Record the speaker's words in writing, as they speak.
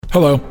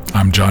Hello,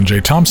 I'm John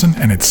J. Thompson,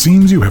 and it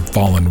seems you have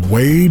fallen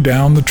way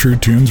down the True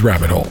Tunes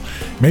rabbit hole.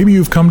 Maybe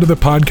you've come to the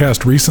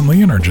podcast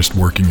recently and are just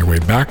working your way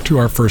back to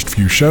our first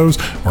few shows,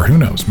 or who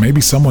knows, maybe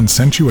someone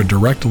sent you a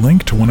direct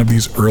link to one of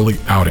these early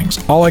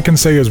outings. All I can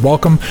say is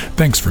welcome,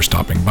 thanks for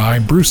stopping by.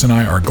 Bruce and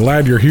I are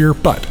glad you're here,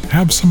 but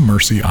have some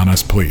mercy on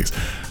us, please.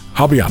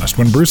 I'll be honest,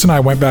 when Bruce and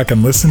I went back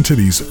and listened to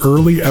these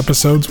early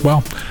episodes,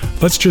 well,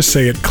 let's just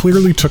say it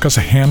clearly took us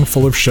a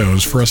handful of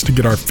shows for us to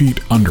get our feet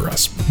under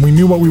us. We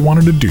knew what we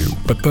wanted to do,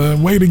 but the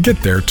way to get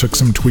there took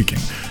some tweaking.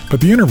 But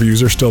the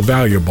interviews are still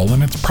valuable,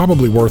 and it's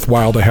probably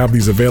worthwhile to have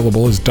these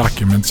available as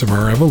documents of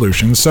our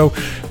evolution, so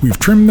we've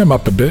trimmed them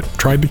up a bit,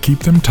 tried to keep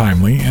them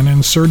timely, and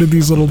inserted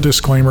these little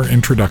disclaimer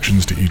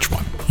introductions to each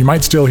one. You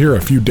might still hear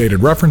a few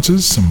dated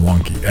references, some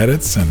wonky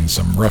edits, and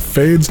some rough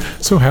fades,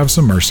 so have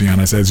some mercy on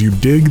us as you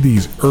dig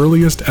these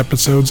earliest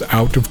episodes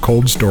out of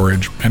cold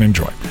storage and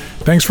enjoy.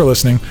 Thanks for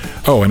listening.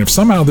 Oh, and if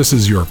somehow this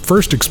is your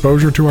first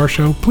exposure to our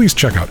show, please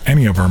check out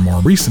any of our more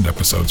recent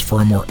episodes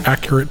for a more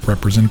accurate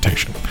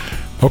representation.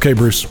 Okay,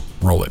 Bruce,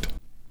 roll it.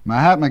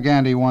 Mahatma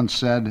Gandhi once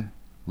said,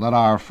 "Let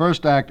our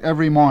first act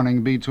every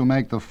morning be to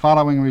make the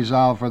following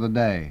resolve for the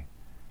day.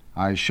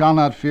 I shall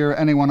not fear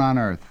anyone on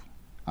earth.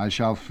 I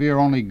shall fear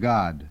only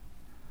God.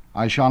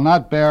 I shall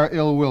not bear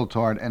ill will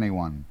toward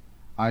anyone.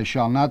 I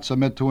shall not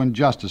submit to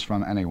injustice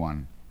from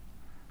anyone."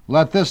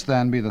 Let this,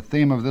 then, be the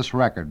theme of this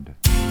record.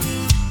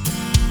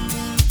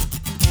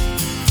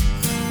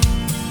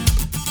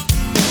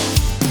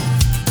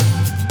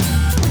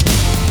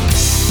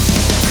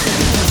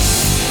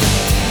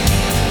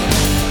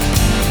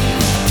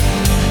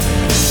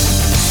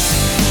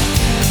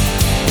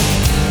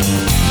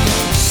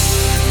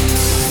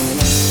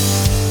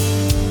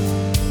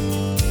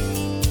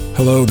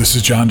 Hello, this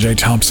is John J.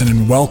 Thompson,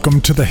 and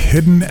welcome to the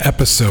hidden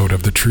episode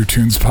of the True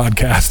Tunes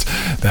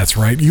podcast. That's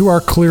right, you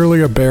are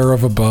clearly a bear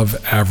of above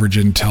average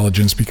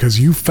intelligence because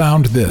you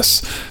found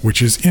this,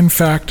 which is, in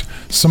fact,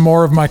 some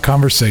more of my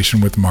conversation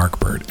with Mark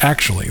Bird.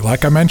 Actually,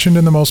 like I mentioned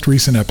in the most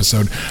recent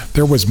episode,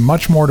 there was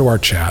much more to our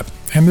chat,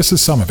 and this is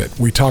some of it.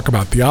 We talk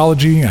about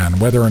theology and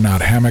whether or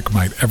not Hammock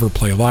might ever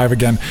play live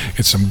again.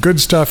 It's some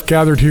good stuff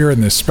gathered here in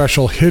this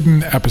special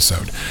hidden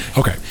episode.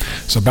 Okay,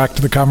 so back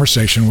to the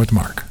conversation with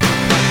Mark.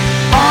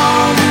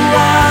 All the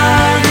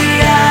while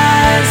the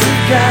eyes of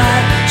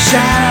God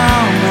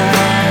shine on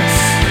us.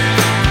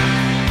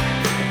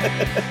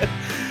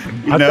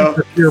 I think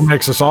the fear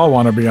makes us all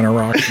want to be in a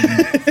rock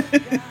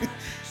band.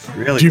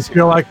 Really? Do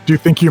you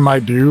think you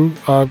might do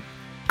a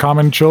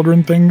Common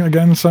Children thing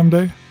again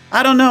someday?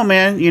 I don't know,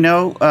 man.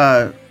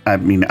 I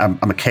mean, I'm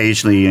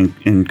occasionally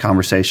in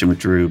conversation with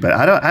Drew, but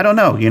I don't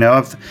know.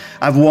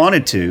 I've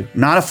wanted to,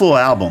 not a full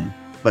album,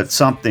 but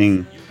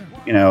something.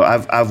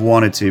 I've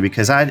wanted to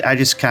because I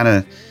just kind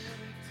of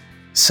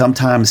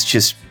sometimes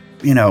just,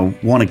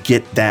 want to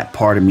get that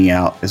part of me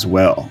out as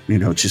well.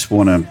 Just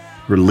want to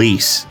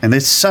release. And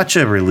it's such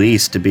a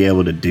release to be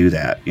able to do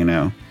that,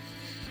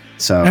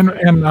 So.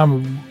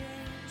 And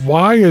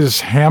why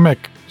is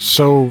Hammock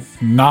so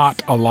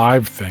not a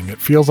live thing? It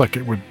feels like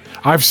it would.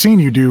 I've seen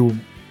you do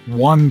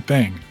one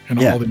thing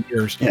in all the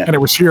years, and it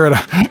was here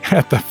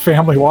at the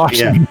Family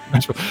Washington.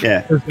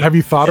 Yeah. Have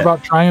you thought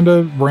about trying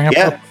to ramp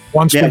up?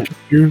 Once we can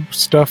do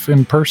stuff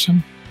in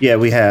person? Yeah,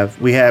 we have.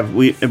 We're,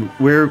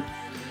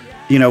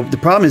 the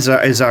problem is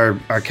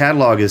our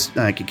catalog is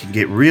it can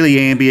get really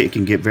ambient, it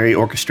can get very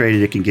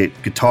orchestrated, it can get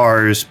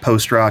guitars,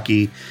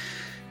 post-rocky.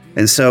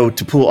 And so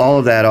to pull all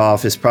of that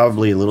off is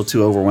probably a little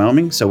too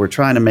overwhelming. So we're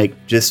trying to make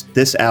just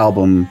this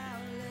album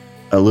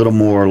a little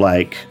more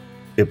like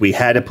if we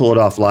had to pull it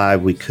off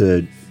live, we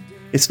could.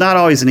 It's not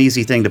always an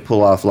easy thing to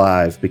pull off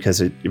live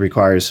because it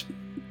requires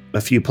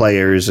a few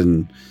players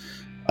and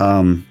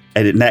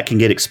that can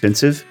get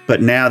expensive.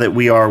 But now that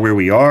we are where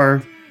we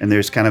are and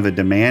there's kind of a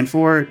demand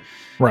for it,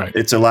 right?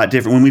 It's a lot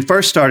different. When we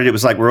first started, it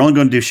was like, we're only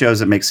going to do shows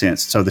that make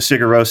sense. So the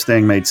Sigur Rós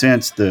thing made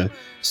sense. The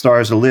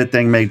Stars of the Lid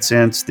thing made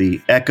sense. The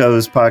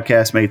Echoes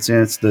podcast made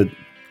sense. The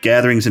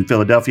gatherings in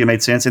Philadelphia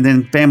made sense. And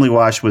then Family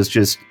Wash was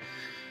just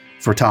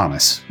for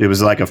Thomas. It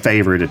was like a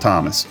favor to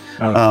Thomas.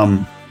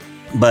 Oh.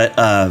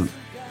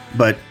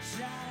 But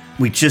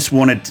we just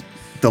wanted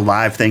the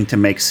live thing to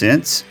make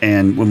sense.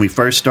 And when we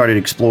first started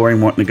exploring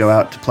wanting to go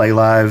out to play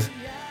live,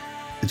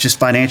 it just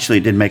financially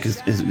it didn't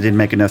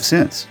make enough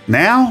sense.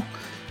 Now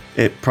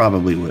it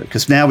probably would,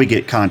 because now we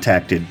get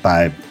contacted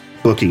by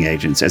booking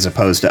agents as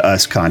opposed to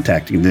us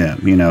contacting them,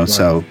 Right.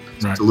 So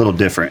it's a little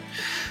different.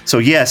 So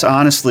yes,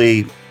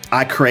 honestly,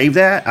 I crave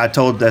that. I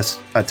told this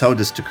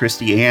to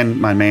Christy and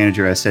my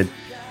manager. I said,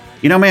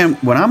 man,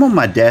 when I'm on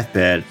my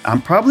deathbed,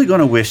 I'm probably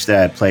going to wish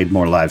that I played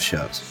more live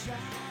shows.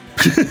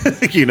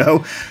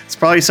 It's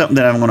probably something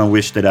that I'm going to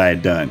wish that I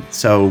had done.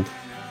 So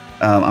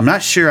I'm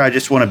not sure I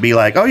just want to be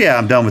like, oh yeah,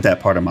 I'm done with that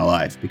part of my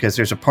life, because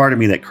there's a part of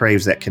me that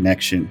craves that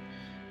connection.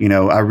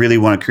 I really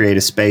want to create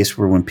a space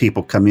where when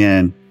people come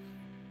in,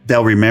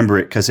 they'll remember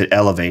it because it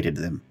elevated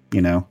them,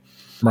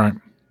 Right.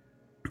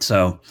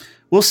 So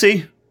we'll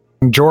see.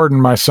 Jordan,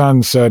 my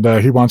son, said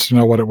he wants to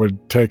know what it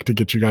would take to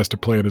get you guys to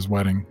play at his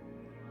wedding.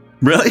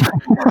 Really?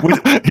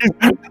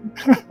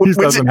 He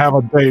doesn't have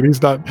a date.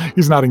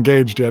 He's not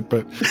engaged yet,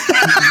 but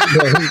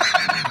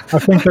I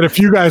think that if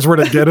you guys were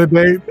to get a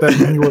date,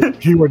 then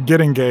he would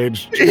get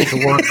engaged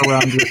to work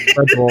around your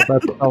schedule.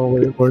 That's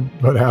probably what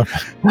would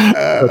happen.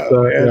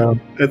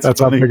 That's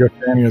how big a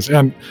fan he is.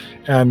 And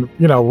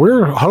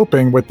we're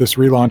hoping with this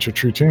relaunch of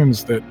True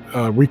Tunes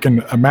that we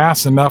can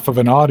amass enough of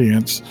an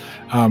audience.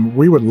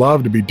 We would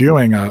love to be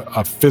doing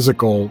a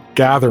physical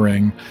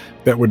gathering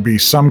that would be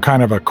some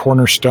kind of a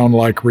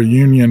Cornerstone-like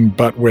reunion,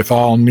 but with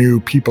all new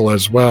people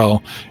as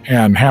well.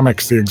 And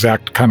Hammock's the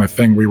exact kind of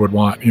thing we would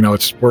want.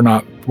 We're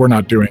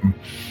not doing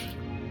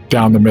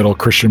down the middle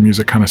Christian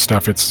music kind of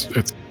stuff. It's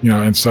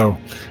and so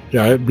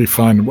it'd be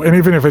fun. And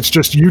even if it's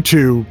just you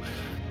two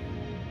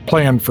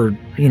playing for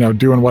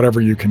doing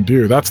whatever you can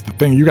do. That's the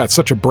thing. You got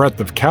such a breadth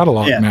of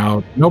catalog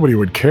now. Nobody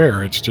would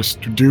care. It's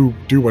just do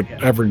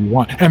whatever you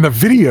want. And the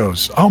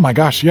videos. Oh my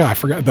gosh, I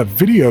forgot the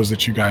videos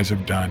that you guys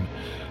have done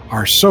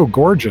are so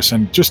gorgeous,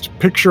 and just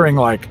picturing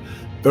like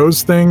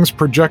those things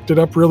projected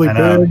up really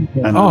big.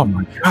 Oh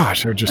my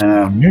gosh, they're just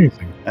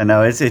amazing. I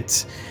know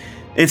it's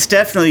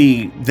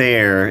definitely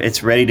there.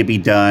 It's ready to be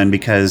done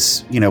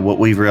because what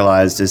we've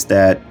realized is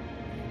that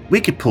we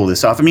could pull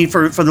this off. I mean,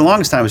 for the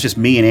longest time, it was just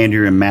me and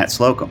Andrew and Matt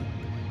Slocum,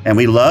 and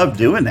we loved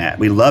doing that.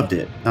 We loved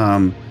it.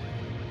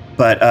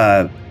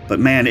 But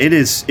man,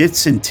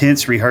 it's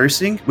intense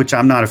rehearsing, which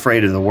I'm not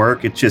afraid of the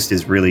work. It just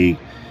is really.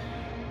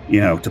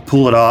 To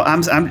pull it off.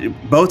 I'm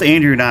both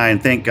Andrew and I, and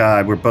thank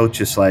God, we're both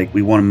just like,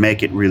 we want to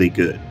make it really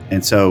good.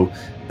 And so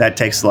that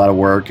takes a lot of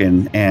work.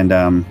 And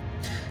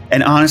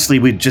honestly,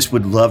 we just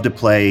would love to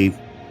play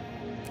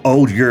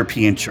old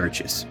European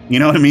churches. You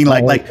know what I mean?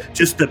 Like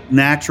just the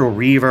natural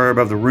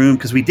reverb of the room.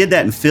 Cause we did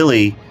that in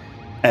Philly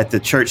at the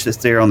church that's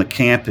there on the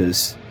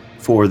campus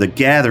for the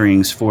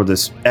gatherings for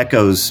this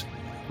Echoes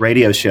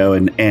radio show.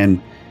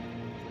 And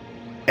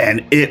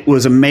it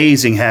was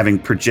amazing having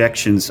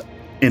projections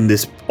in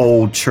this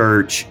old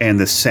church and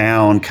the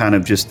sound kind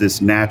of just this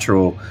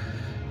natural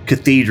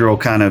cathedral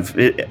kind of,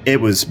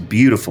 it was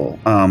beautiful.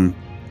 And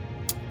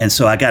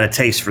so I got a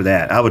taste for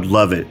that. I would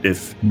love it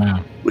if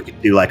we could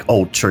do like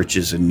old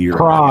churches in Europe.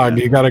 Prague,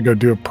 you got to go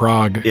do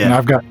Prague. Yeah.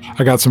 And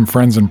I got some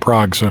friends in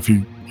Prague. So if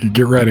you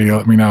get ready,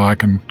 let me know. I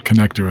can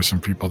connect you with some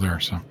people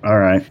there. So. All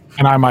right.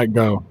 And I might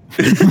go.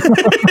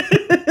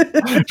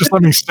 Just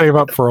let me save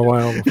up for a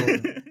while.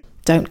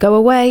 Don't go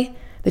away.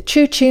 The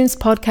True Tunes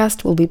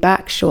podcast will be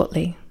back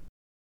shortly.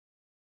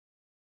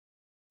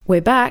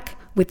 We're back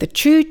with the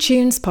True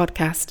Tunes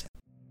podcast.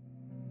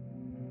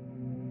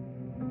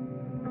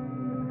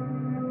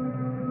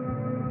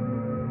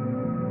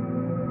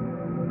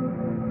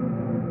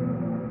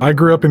 I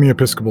grew up in the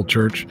Episcopal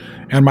Church,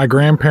 and my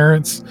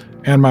grandparents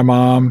and my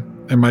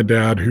mom and my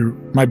dad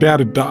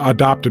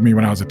adopted me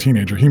when I was a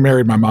teenager. He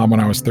married my mom when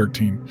I was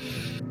 13.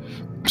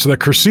 So the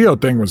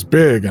Cursillo thing was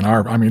big in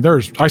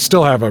I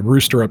still have a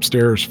rooster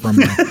upstairs from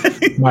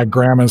my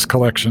grandma's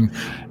collection,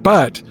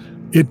 but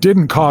it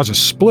didn't cause a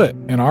split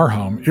in our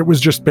home. It was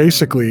just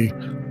basically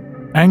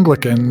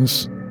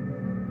Anglicans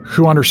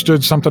who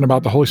understood something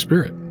about the Holy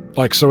Spirit.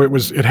 So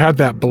it had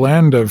that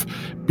blend of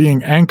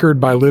being anchored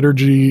by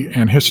liturgy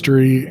and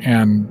history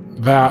and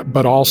that,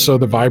 but also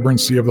the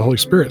vibrancy of the Holy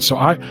Spirit. So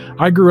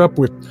I grew up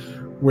with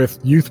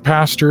youth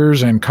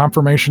pastors and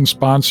confirmation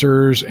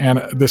sponsors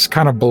and this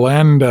kind of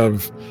blend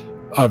of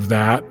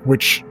that,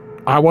 which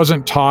I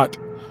wasn't taught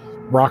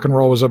rock and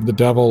roll was of the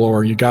devil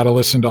or you got to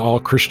listen to all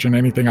Christian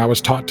anything. I was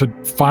taught to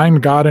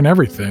find God in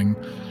everything.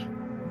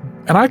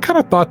 And I kind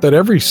of thought that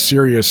every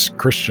serious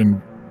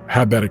Christian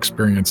had that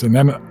experience. And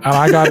then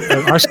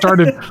I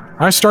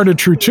started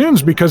True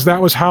Tunes because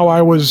that was how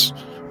I was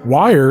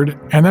wired.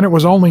 And then it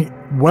was only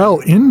well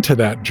into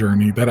that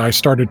journey that I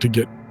started to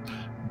get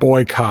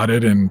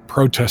boycotted and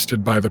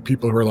protested by the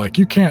people who were like,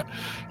 you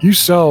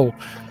sell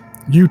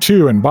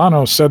U2 and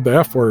Bono said the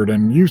F word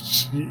and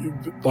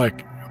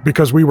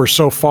because we were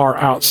so far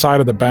outside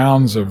of the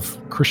bounds of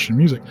Christian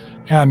music.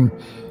 And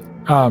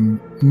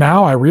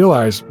now I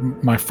realize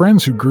my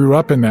friends who grew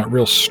up in that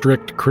real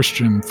strict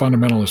Christian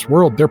fundamentalist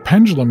world, their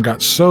pendulum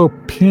got so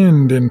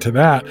pinned into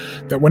that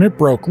when it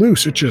broke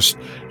loose,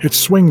 it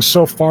swings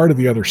so far to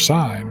the other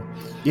side.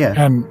 Yeah.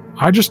 And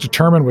I just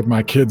determined with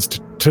my kids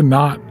to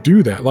not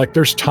do that. Like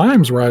there's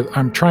times where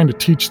I'm trying to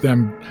teach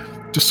them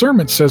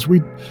discernment says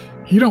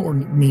you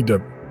don't need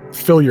to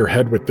fill your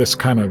head with this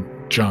kind of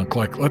junk.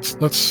 Like let's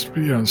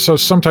so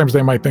sometimes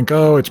they might think,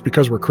 oh, it's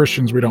because we're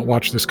Christians we don't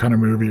watch this kind of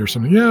movie or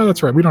something. Yeah,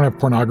 that's right. We don't have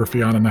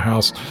pornography on in the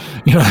house,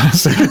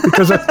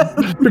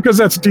 because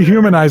that's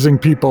dehumanizing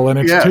people and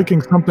it's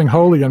taking something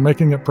holy and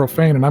making it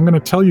profane. And I'm going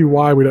to tell you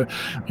why we don't.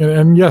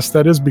 And yes,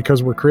 that is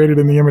because we're created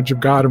in the image of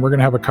God, and we're going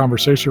to have a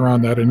conversation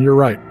around that. And you're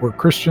right, we're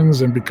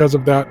Christians, and because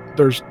of that,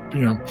 there's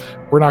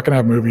we're not going to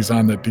have movies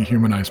on that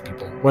dehumanize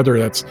people, whether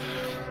that's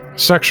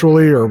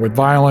sexually or with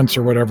violence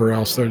or whatever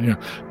else.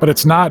 But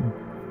it's not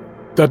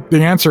that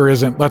the answer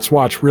isn't let's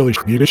watch really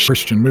shitty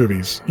Christian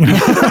movies. You know,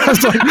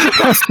 it's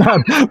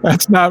like,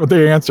 that's not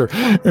the answer.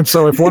 And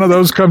so if one of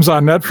those comes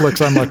on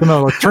Netflix, I'm like,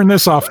 no, turn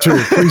this off too.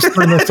 Please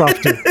turn this off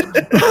too.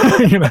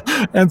 You know,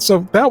 and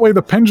so that way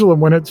the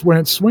pendulum, when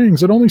it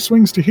swings, it only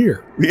swings to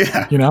here.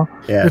 Yeah. You know,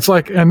 Yeah. it's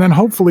like, and then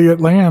hopefully it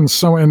lands.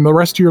 So in the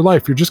rest of your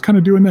life, you're just kind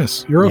of doing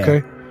this. You're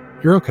okay.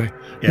 You're okay.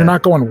 Yeah. You're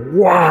not going,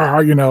 wow,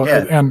 you know,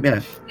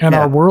 and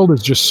our world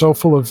is just so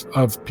full of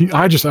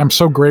I'm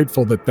so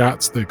grateful that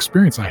that's the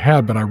experience I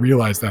had, but I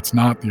realize that's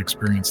not the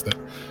experience that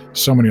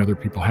so many other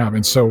people have.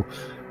 And so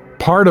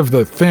part of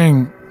the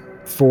thing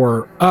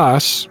for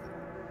us,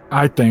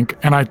 I think,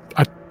 and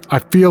I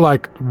feel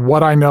like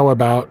what I know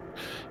about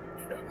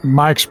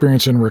my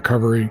experience in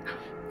recovery,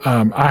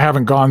 I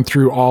haven't gone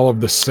through all of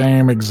the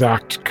same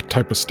exact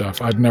type of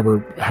stuff. I've never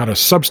had a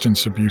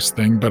substance abuse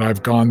thing, but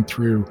I've gone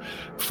through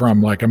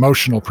from like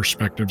emotional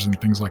perspectives and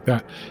things like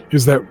that,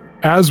 is that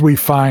as we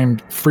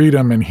find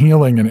freedom and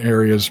healing in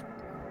areas,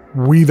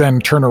 we then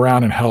turn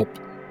around and help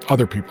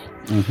other people,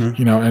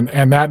 you know,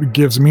 and that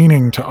gives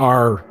meaning to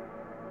our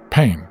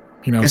pain,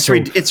 you know.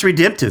 It's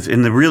redemptive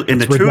in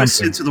the truest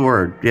sense of the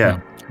word. Yeah.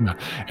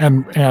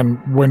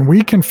 And when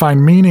we can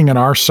find meaning in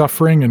our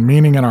suffering and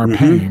meaning in our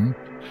pain,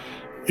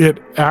 it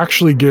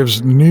actually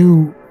gives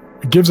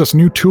us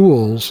new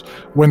tools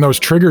when those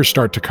triggers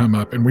start to come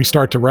up and we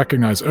start to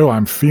recognize, oh,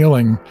 I'm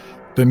feeling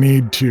the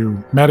need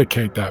to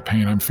medicate that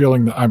pain. I'm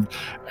feeling that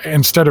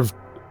instead of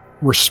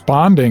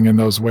responding in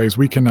those ways,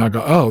 we can now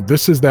go, oh,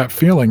 this is that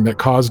feeling that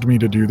caused me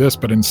to do this,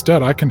 but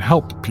instead I can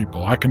help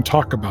people. I can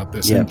talk about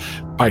this. And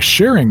by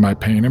sharing my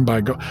pain and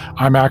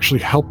I'm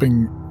actually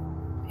helping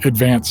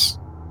advance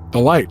the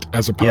light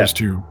as opposed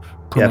to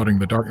promoting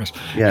the darkness.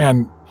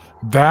 And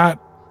that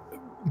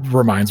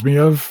reminds me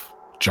of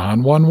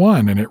John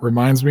 1:1, and it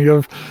reminds me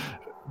of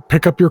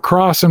pick up your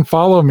cross and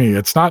follow me.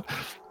 It's not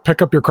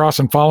pick up your cross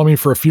and follow me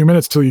for a few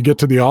minutes till you get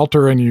to the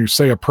altar and you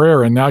say a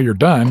prayer and now you're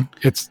done.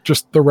 It's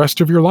just the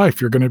rest of your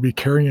life you're going to be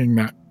carrying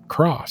that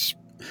cross.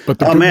 But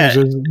the good news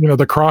is, you know,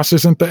 the cross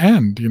isn't the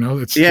end. You know,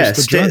 it's just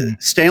the journey.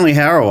 Stanley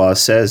Hauerwas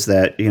says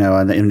that, you know,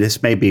 and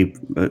this may be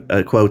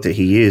a quote that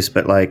he used,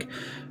 but like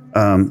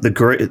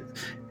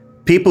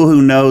people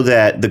who know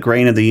that the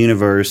grain of the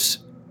universe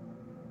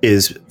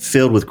is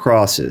filled with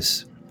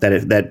crosses,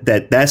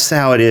 that's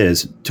how it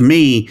is. To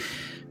me,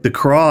 the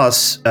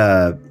cross,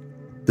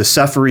 the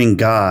suffering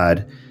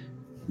God,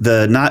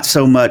 the not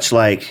so much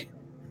like,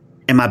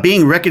 am I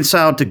being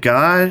reconciled to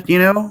God, you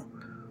know,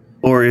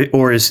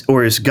 or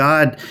is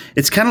God?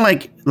 It's kind of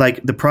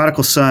like the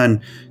prodigal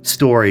son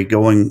story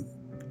going.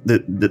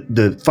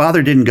 The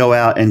father didn't go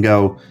out and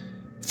go,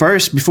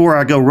 first, before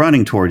I go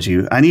running towards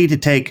you, I need to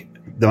take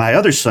my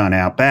other son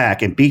out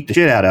back and beat the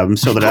shit out of him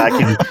so that I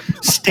can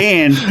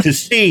stand to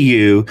see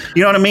you.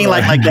 You know what I mean?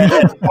 Right. Like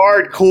that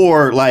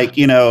hardcore, like,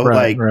 you know,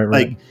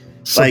 like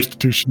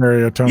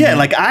substitutionary atonement. Yeah.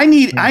 Like I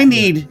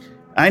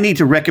need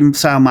to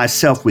reconcile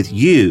myself with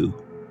you,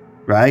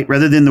 right?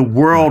 Rather than the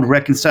world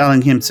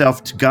reconciling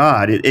himself to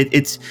God.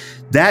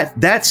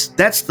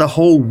 That's the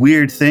whole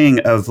weird thing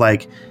of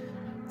like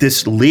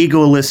this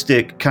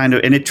legalistic kind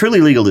of, and it truly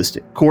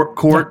legalistic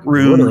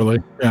courtroom. Literally.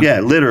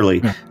 Yeah,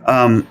 literally.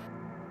 Yeah.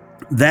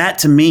 That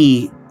to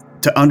me,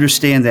 to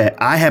understand that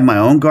I have my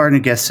own Garden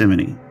of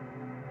Gethsemane,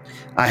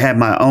 I have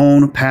my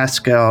own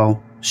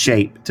Pascal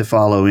shape to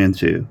follow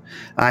into.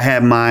 I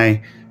have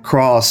my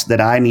cross that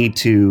I need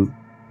to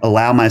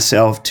allow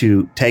myself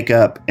to take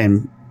up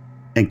and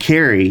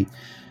carry,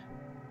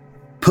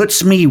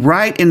 puts me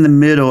right in the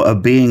middle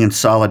of being in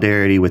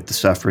solidarity with the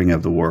suffering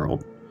of the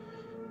world.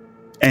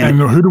 And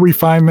who do we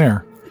find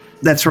there?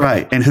 That's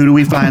right. And who do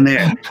we find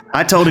there?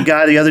 I told a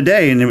guy the other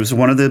day, and it was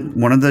one of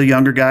the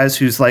younger guys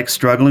who's like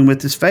struggling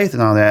with his faith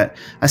and all that.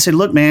 I said,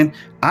 look, man,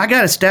 I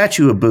got a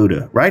statue of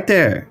Buddha right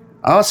there.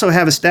 I also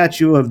have a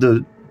statue of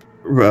the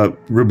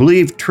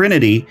Rebelieved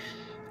Trinity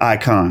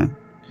icon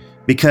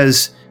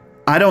because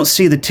I don't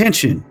see the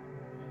tension.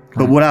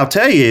 But what I'll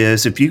tell you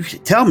is, if you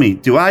tell me,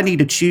 do I need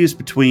to choose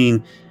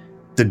between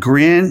the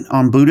grin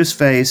on Buddha's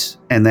face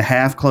and the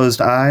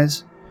half-closed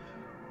eyes,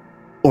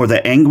 or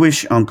the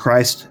anguish on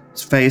Christ's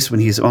face when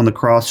he's on the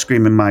cross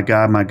screaming, my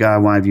God,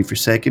 why have you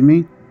forsaken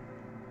me?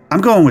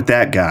 I'm going with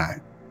that guy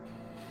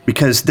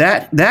because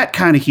that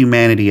kind of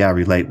humanity I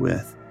relate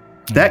with.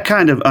 That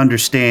kind of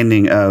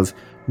understanding of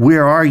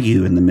where are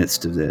you in the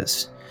midst of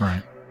this?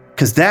 Right.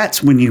 Because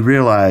that's when you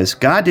realize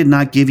God did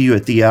not give you a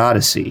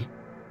theodicy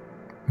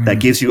that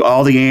gives you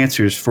all the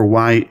answers for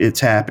why it's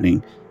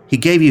happening. He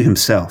gave you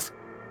himself.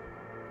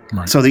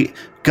 Right. So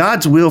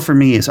God's will for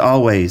me is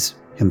always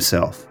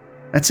himself.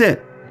 That's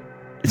it.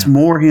 It's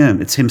more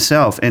him. It's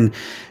himself. And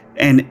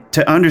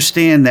to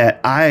understand that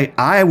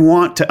I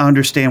want to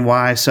understand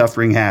why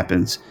suffering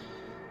happens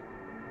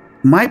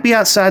might be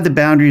outside the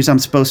boundaries I'm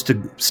supposed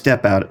to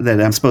step out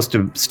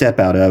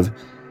of.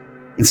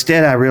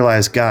 Instead, I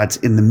realize God's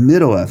in the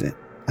middle of it.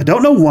 I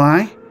don't know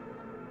why,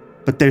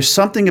 but there's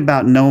something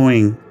about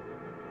knowing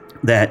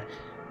that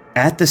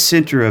at the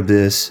center of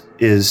this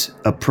is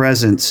a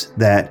presence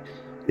that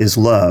is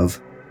love,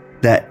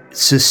 that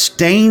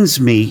sustains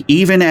me,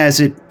 even as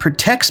it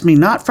protects me,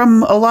 not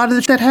from a lot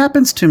of that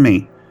happens to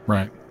me.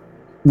 Right.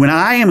 When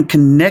I am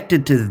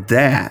connected to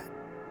that,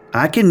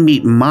 I can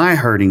meet my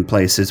hurting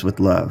places with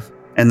love,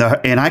 and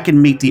I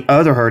can meet the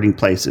other hurting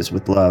places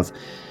with love,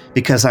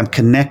 because I'm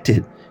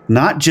connected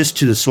not just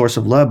to the source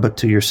of love, but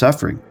to your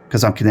suffering,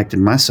 because I'm connected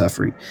to my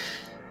suffering.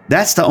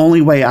 That's the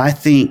only way, I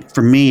think,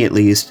 for me at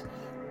least,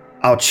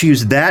 I'll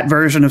choose that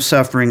version of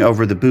suffering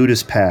over the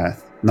Buddhist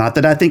path. Not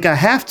that I think I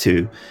have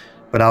to,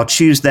 but I'll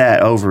choose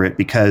that over it,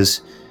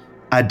 because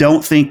I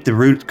don't think the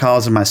root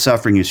cause of my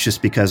suffering is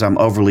just because I'm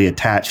overly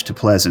attached to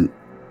pleasant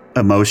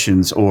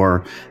emotions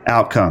or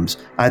outcomes.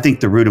 I think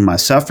the root of my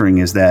suffering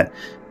is that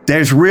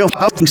there's real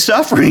fucking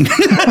suffering.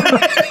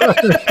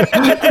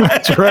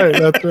 That's right.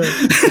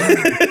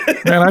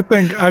 Man,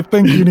 I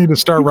think you need to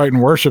start writing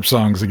worship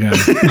songs again.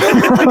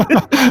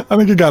 I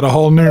think you got a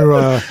whole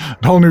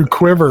new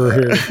quiver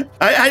here.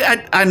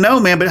 I know,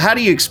 man, but how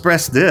do you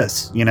express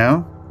this? You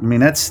know, I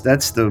mean, that's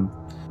the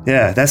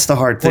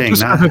hard thing.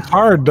 Just 'cause it's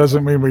hard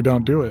doesn't mean we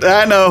don't do it.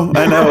 I know.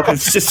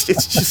 It's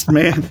just,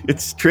 man,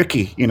 it's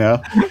tricky, you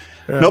know.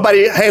 Yeah.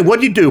 Nobody. Hey,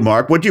 what'd you do,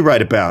 Mark? What'd you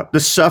write about? The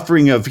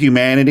suffering of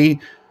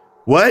humanity.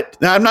 What?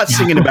 No, I'm not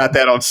singing about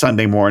that on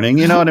Sunday morning.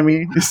 You know what I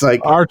mean? It's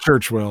like our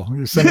church will.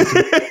 You sing it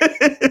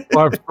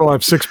to we'll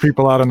have 6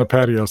 people out on the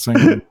patio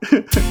singing.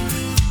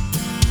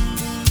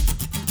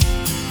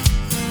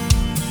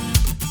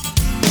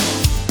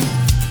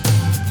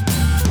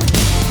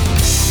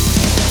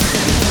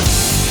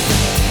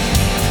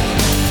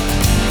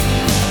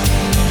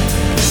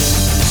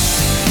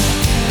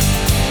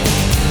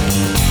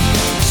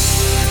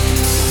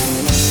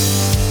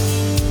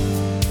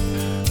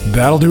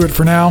 That'll do it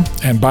for now.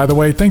 And by the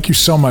way, thank you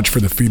so much for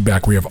the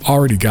feedback we have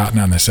already gotten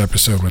on this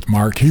episode with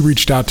Mark. He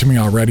reached out to me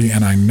already,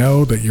 and I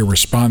know that your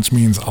response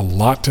means a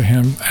lot to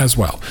him as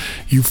well.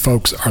 You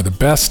folks are the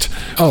best.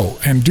 Oh,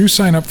 and do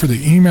sign up for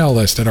the email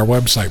list at our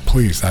website,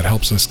 please. That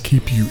helps us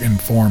keep you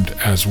informed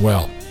as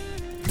well.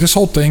 This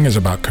whole thing is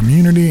about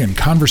community and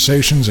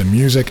conversations and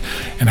music,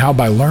 and how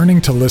by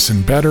learning to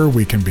listen better,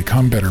 we can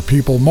become better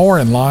people, more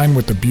in line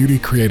with the beauty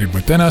created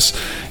within us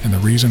and the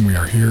reason we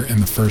are here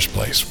in the first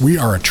place. We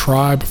are a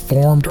tribe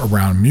formed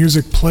around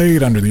music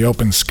played under the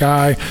open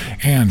sky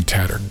and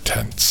tattered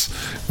tents.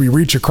 We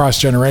reach across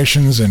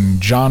generations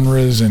and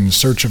genres in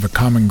search of a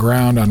common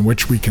ground on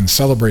which we can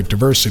celebrate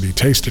diversity,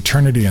 taste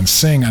eternity, and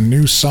sing a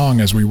new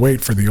song as we wait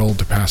for the old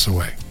to pass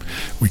away.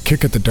 We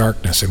kick at the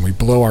darkness and we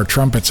blow our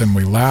trumpets and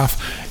we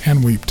laugh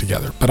and weep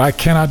together. But I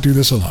cannot do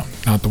this alone.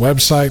 Not the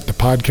website, the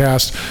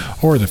podcast,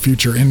 or the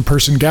future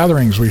in-person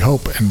gatherings we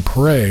hope and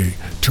pray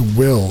to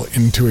will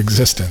into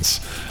existence.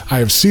 I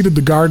have seeded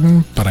the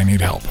garden, but I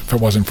need help. If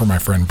it wasn't for my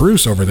friend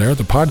Bruce over there,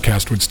 the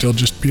podcast would still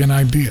just be an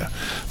idea.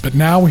 But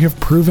now we have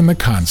proven the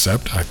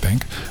concept, I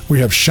think. We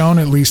have shown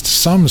at least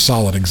some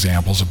solid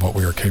examples of what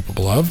we are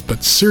capable of,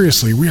 but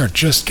seriously, we are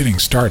just getting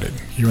started.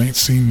 You ain't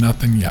seen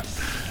nothing yet.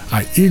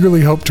 I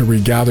eagerly hope to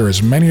regather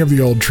as many of the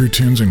old True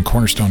Tunes and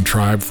Cornerstone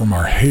Tribe from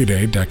our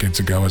heyday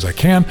decades ago as I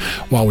can,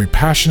 while we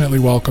passionately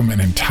welcome an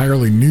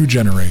entirely new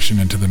generation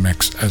into the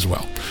mix as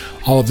well.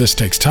 All of this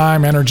takes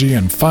time, energy,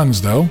 and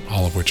funds, though,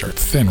 all of which are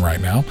thin right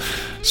now.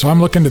 So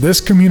I'm looking to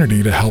this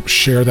community to help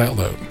share that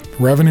load.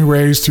 Revenue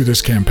raised through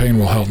this campaign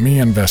will help me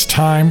invest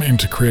time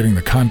into creating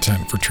the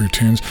content for True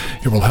Tunes.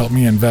 It will help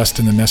me invest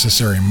in the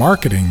necessary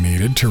marketing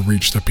needed to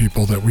reach the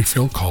people that we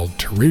feel called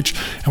to reach.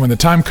 And when the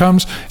time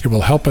comes, it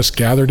will help us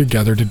gather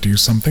together to do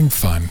something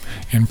fun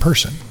in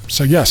person.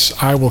 So yes,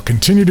 I will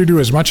continue to do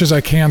as much as I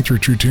can through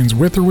True Tunes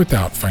with or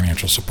without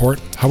financial support.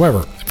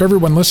 However, if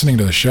everyone listening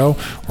to the show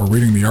or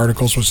reading the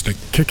articles was to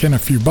kick in a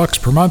few bucks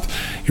per month,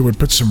 it would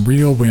put some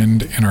real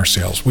wind in our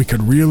sails. We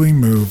could really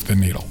move the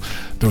needle.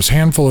 Those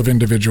handful of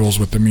individuals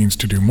with the means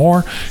to do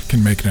more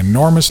can make an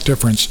enormous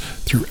difference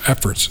through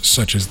efforts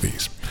such as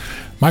these.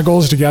 My goal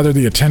is to gather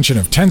the attention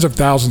of tens of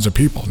thousands of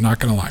people, not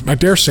going to lie, I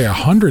dare say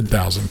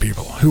 100,000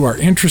 people who are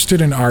interested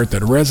in art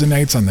that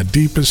resonates on the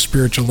deepest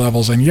spiritual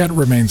levels and yet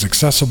remains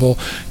accessible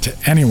to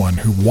anyone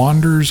who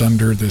wanders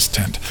under this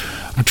tent.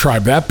 A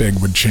tribe that big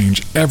would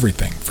change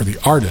everything for the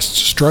artists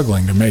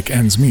struggling to make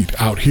ends meet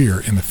out here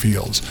in the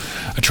fields.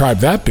 A tribe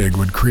that big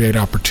would create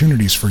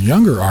opportunities for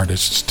younger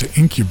artists to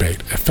incubate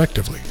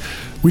effectively.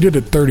 We did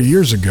it 30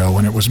 years ago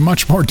and it was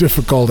much more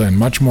difficult and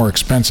much more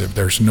expensive.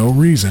 There's no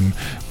reason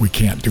we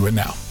can't do it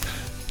now.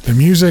 The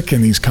music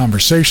in these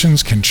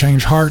conversations can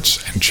change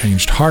hearts, and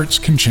changed hearts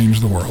can change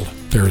the world.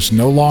 There is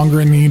no longer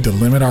a need to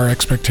limit our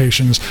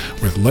expectations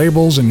with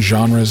labels and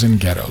genres and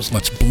ghettos.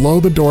 Let's blow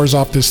the doors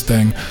off this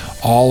thing.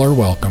 All are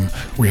welcome.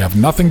 We have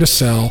nothing to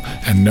sell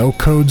and no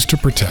codes to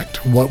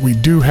protect. What we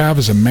do have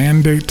is a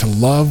mandate to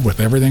love with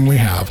everything we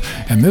have,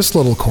 and this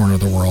little corner of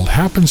the world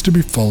happens to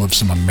be full of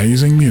some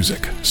amazing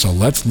music. So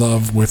let's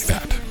love with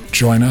that.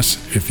 Join us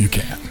if you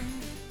can.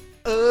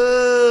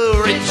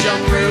 Oh, rich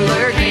young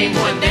ruler came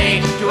one day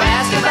to